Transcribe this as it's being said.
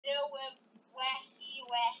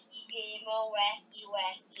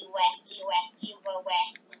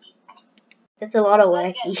That's a lot of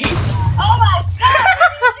wacky. Oh my god!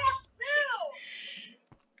 What did you just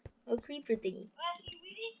do? A creeper thingy. Wacky, we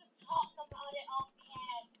need to talk about it off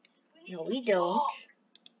cam. No, we don't. Talk.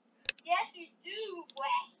 Yes, we do,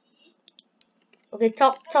 Wacky. Okay,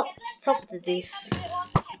 talk to Let's this.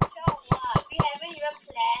 capture or what? We haven't even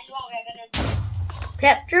planned what we're gonna do.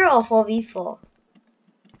 Capture or 4v4?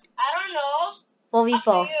 I don't know. 4v4.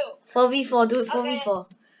 Up to you. 4v4, do it Okay. 4v4.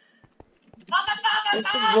 Let's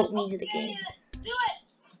just rope me into the game. Do it.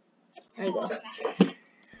 There you go.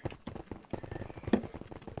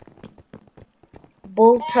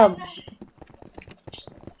 Bull tub.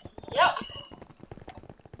 Yep.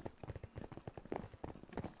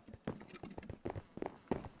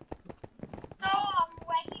 So,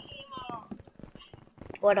 Wacky Gamer.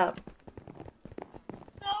 What up?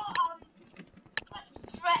 So, what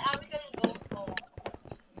strat are we gonna go for?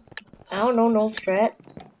 I don't know, no strat.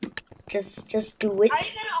 Just do it. Are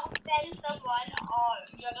you gonna offend someone or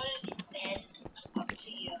you're gonna defend? Up to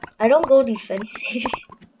you. I don't go defensive.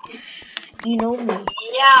 You know me.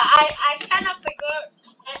 Yeah, I kind of figured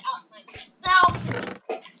that out myself.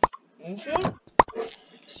 Mhm.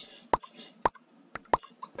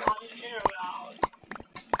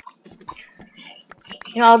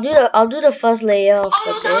 You know, I'll do the first layer of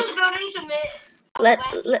the bed. someone's building to me. Let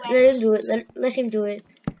him do it. Let him do it.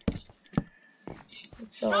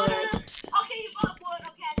 It's alright. Okay, you got wood.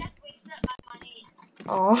 Okay, I just wasted my money.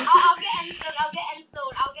 Oh. I'll get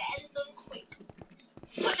endstone. I'll get endstone quick.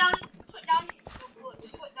 Put down the wood.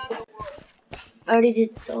 Put down the wood. I already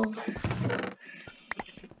did so.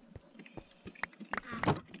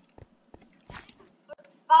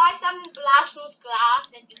 Buy some glass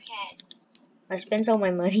and you can. I spent all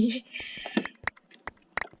my money.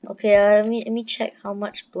 Okay, let me check how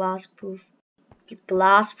much glass proof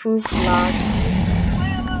glass is. Wait. I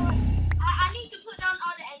need to put down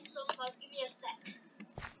all the endstone first. Give me a sec.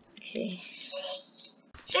 Okay.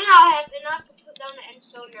 Then I'll have enough to put down the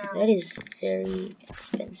endstone now. That is very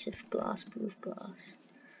expensive glass.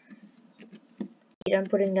 Okay, I'm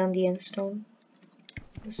putting down the endstone.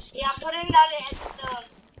 Yeah, I'm putting down the endstone.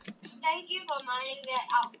 Thank you for mining that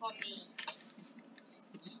out for me.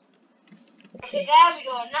 Okay, there we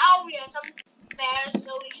go. Now we have some spares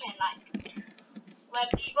so we can when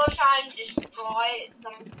people try and destroy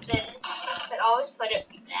something, we can always put it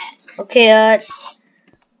back. Okay,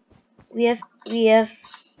 we have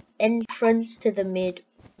entrance to the mid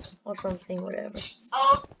or something, whatever.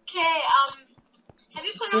 Okay, have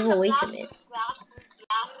you put on the glass?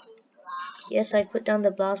 Yes, I put down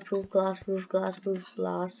the glass proof. Put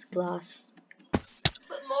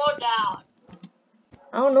more down.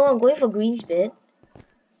 I don't know, I'm going for Green's bit.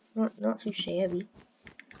 Not too shabby.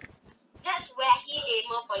 That's Wacky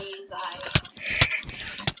Gamer for you guys.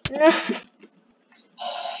 No.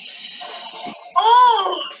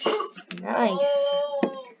 Oh! Nice.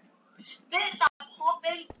 Oh. Bits are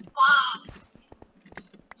popping fast.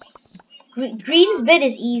 Green's bit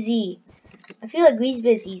is easy. I feel like Green's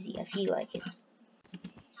bit is easy. I feel like it.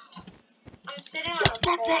 I'm sitting on a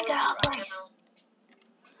pole right now.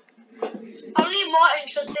 It's probably more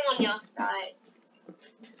interesting on your side.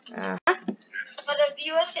 But the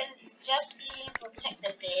viewers can just see me protect the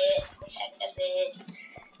bed.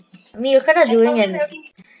 I mean, you're kind of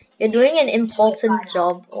doing an important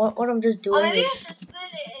job. What I'm just doing maybe I is should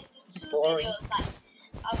split it into 2 boring.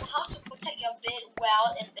 videos, how to protect your bed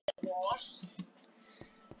well in bed wars.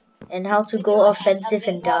 And how to go offensive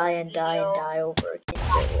and die over again.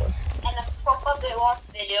 And a proper bed wars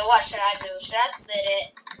video. What should I do? Should I split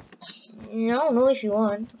it? I don't know if you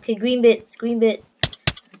want. Okay, green bit.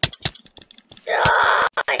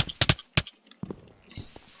 Die!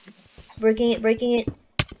 Breaking it.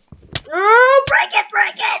 No, break it!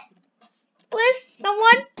 Please,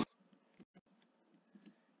 someone.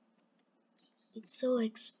 It's so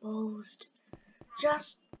exposed.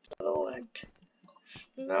 Just do it.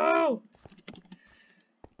 No.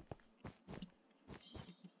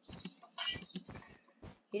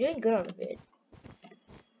 You're doing good on the bed.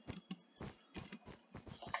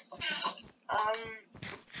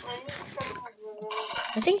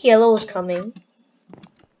 I think yellow is coming.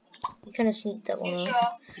 You kind of sneaked that one out. Sure?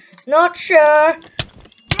 Not sure. Yes.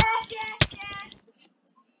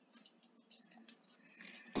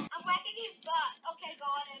 I'm whacking his butt. Okay,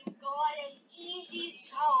 got him. Easy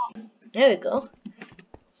shot. There we go.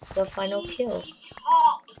 The final kill.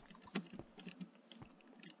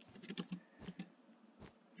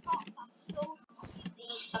 Shots are so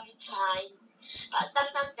easy sometimes, but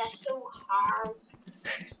sometimes they're so hard.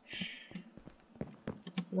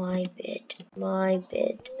 My bed. My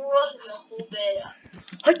bed. What's the whole bed?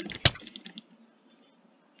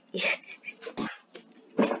 Yes.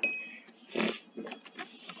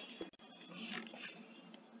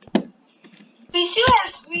 We still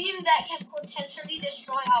have green that can potentially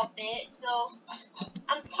destroy our bed, so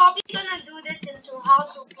I'm probably gonna do this into how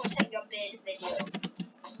to protect your bed video.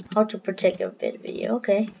 How to protect your bed video.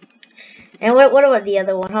 Okay. And what about the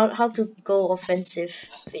other one? How to go offensive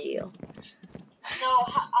video? No,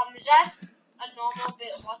 just a normal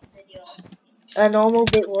bedwars video. A normal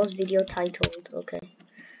bedwars video titled. Okay.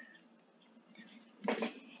 I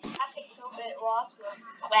think so bedwars with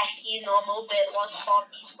wacky normal bedwars for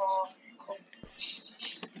people.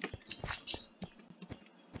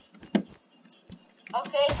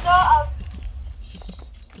 Okay, so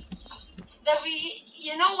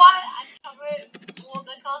you know why I covered wool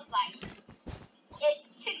because like it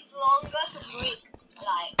takes longer to break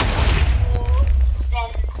like wool than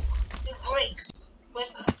to break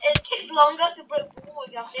with it takes longer to break wool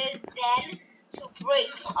with your bed than to break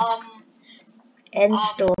End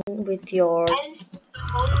stone with your end stone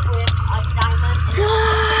with a diamond.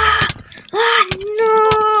 No.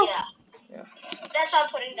 Yeah. That's why I'm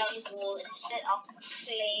putting down this wool instead of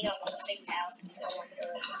clay or something else.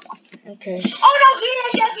 Okay. Oh no, green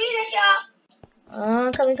is here!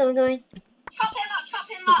 Coming. Chop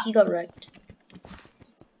him up! He got wrecked.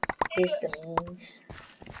 Systems.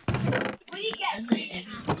 What do you get green?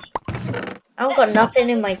 I've got nothing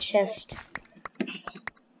in my chest.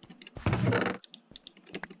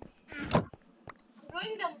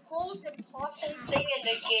 Doing the most important thing in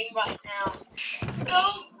the game right now. So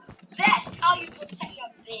that's how you protect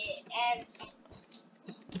your bed and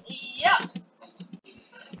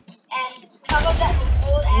and cover that with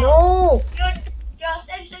wool and No. you're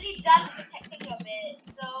essentially done protecting your bed.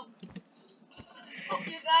 So hope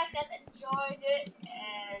you guys have enjoyed it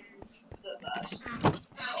and goodbye.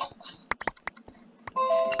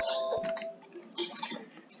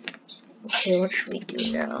 Okay, what should we do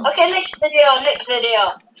now? Okay, next video.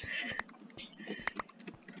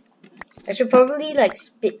 I should probably like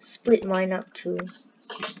split mine up too.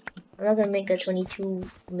 I'm not gonna make a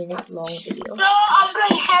 22-minute long video. So I'm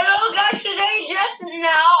going hello guys today. Just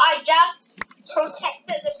now I just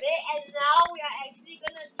protected the bit and now we are actually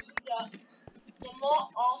gonna do the more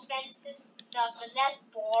offensive stuff, the less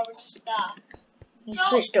boring stuff. You so,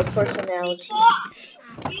 switched your personality.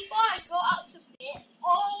 Before I go out to bed,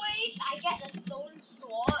 always I get a stone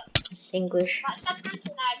sword. English. But sometimes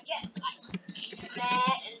when I get like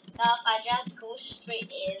mad and stuff, I just go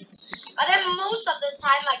straight in. But then most of the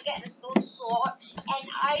time I get a stone sword and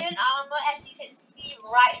iron armor, as you can see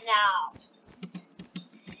right now.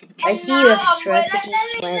 I see your strategies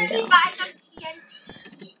planned out. Buy some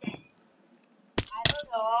TNT. I don't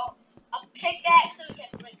know. A pickaxe so we can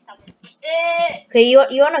break something. Okay, you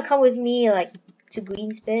wanna come with me like to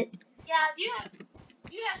Green's bit? Yeah, you have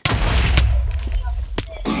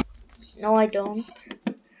something. No, I don't.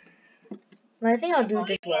 But I think I'll do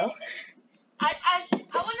just well. I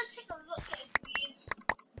want to take a look at Green's.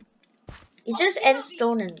 It's just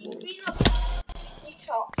endstone and wool.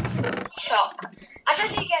 Shock. I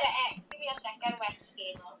just need to get an axe. Give me a second, wacky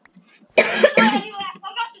gamer. So anyway, I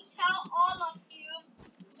forgot to tell all of you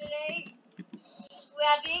today we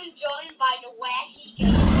are being joined by the wacky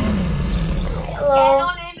gamer. Hello.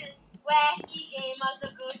 His name is Wacky Gamer, so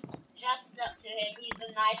good. Just up to him. He's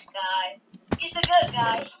a nice guy. He's a good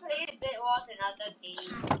guy. He plays bedwars and other games.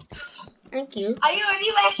 Thank you. Are you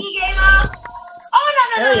ready, Wacky Gamer? Oh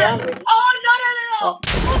no. Yeah, I'm ready. Oh no. Oh.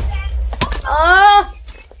 Oh.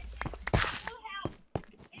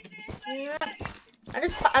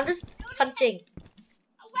 I'm just punching.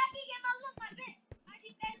 Wacky Gamer, look my bit. My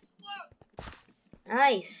defense works.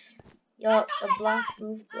 Nice. You're a blast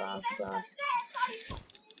proof glass.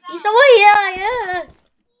 He's over over here, yeah.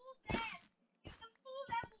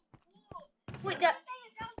 Wait, that.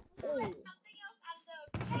 Ooh.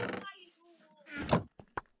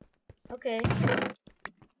 Okay.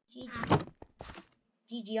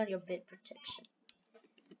 GG on your bed protection.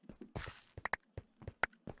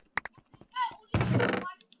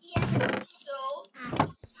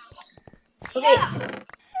 Okay.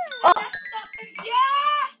 Oh.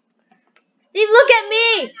 Steve, look at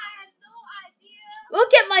me.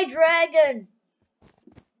 Look at my dragon.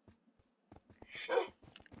 How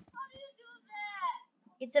do you do that?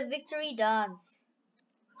 It's a victory dance.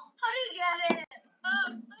 How do you get it?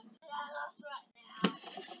 Right now.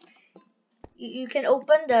 You can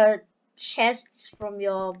open the chests from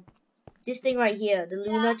your this thing right here, the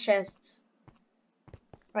lunar chests.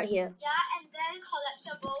 Right here. Yeah, and then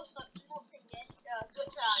collectibles, so emote and yes, good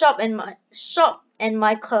time. shop and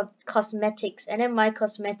my cosmetics, and then my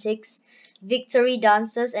cosmetics, victory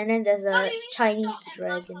dancers, and then there's What do a you mean Chinese shop and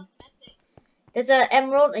dragon. cosmetics? There's an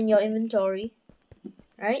emerald in your inventory,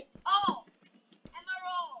 right? Oh,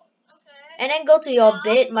 emerald. Okay. And then go to your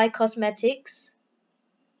bed, my cosmetics,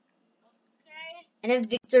 Okay. and then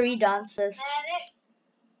victory dancers. Cosmetics.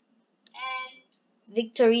 And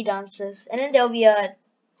Victory dancers, and then there'll be a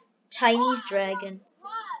Chinese dragon.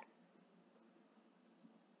 what?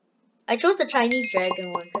 I chose the Chinese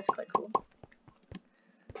dragon one. That's quite cool.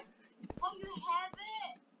 Oh, you have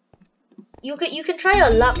it. You can try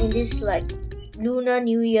your luck in this like Lunar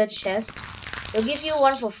New Year chest. They'll give you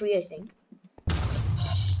one for free, I think.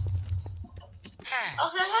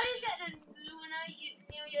 Okay, how do you get the Lunar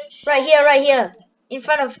New Year chest? Right here, in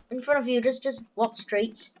front of you. Just walk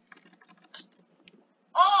straight.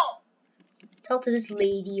 Oh. Tell to this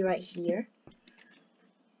lady right here.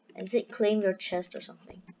 And say claim your chest or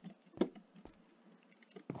something.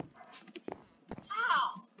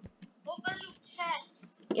 How? Open loop chest.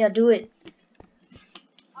 Yeah, do it.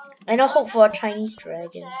 And I'll hope for a Chinese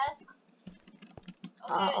dragon. Chest.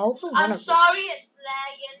 Okay. I'll open one I'm of sorry, this. it's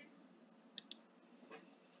lagging.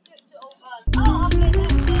 Good to open. Oh, okay,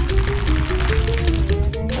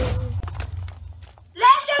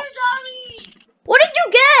 legendary. What did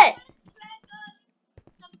you get? Dragon.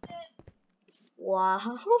 Something. Wow.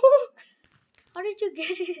 How did you get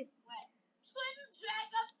it? Wait. Twin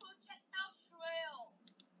dragon projectile trail.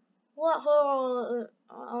 What? Hold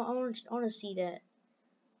on. I want to see that.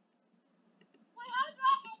 Wait, how do I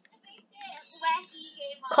activate it? Wacky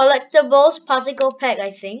game. Collectibles particle pack,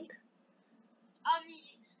 I think.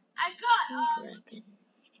 I got Dragon.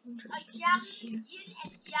 a young yin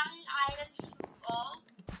and young island super.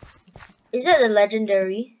 Is that the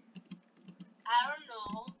legendary? I don't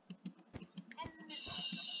know. And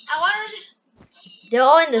I wanted. They're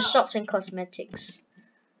all in the shops and cosmetics.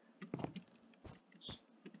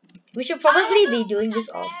 We should probably be doing this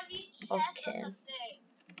off cam.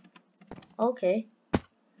 Okay.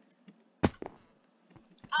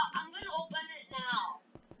 I'm gonna open it now.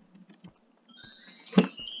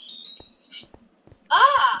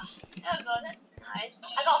 Ah, there we go. That's nice.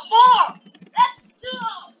 I got 4. Let's go.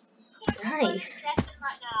 Nice.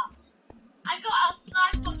 Right now. I got a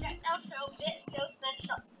slime projectile trail bit salesman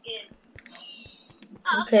shop skin.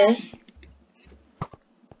 Oh, Okay.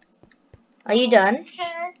 Are you done?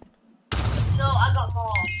 Okay. No, I got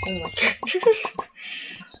more. Oh my goodness.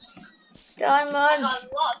 I got Diamonds.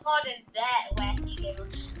 a lot more than that, wacky gamer.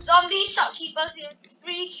 Zombie shopkeepers in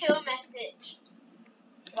free kill message.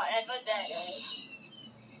 Whatever that is.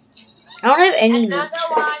 I don't have any Another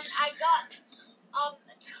loot one, chests. I got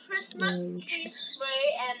Christmas tree spray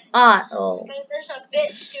and Oh. there's a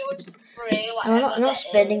bit shield spray, I'm whatever not that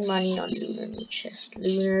spending is. money on lunar chest.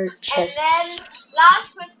 Lunar And chests. then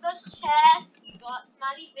last Christmas chest, we got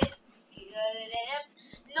Smiley Bits,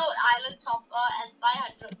 Note Island Topper, and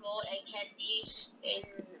 500 gold and candy in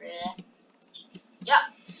Yep.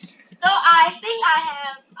 So I think I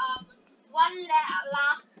have one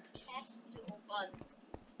last chest to open.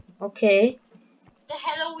 Okay. The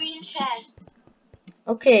Halloween chest.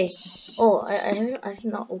 Okay. Oh, I've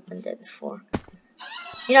not opened that before.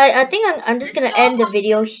 You know, I think I'm just gonna end the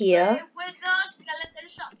video here. With the skeleton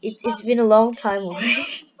shop. It's been a long time already.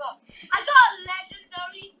 I got a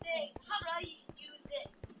legendary thing. How do I use it?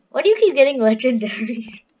 Why do you keep getting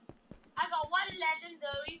legendaries? I got one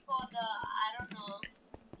legendary for the I don't know.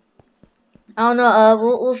 I don't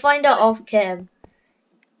know. We'll find out off cam.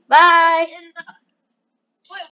 Bye. In the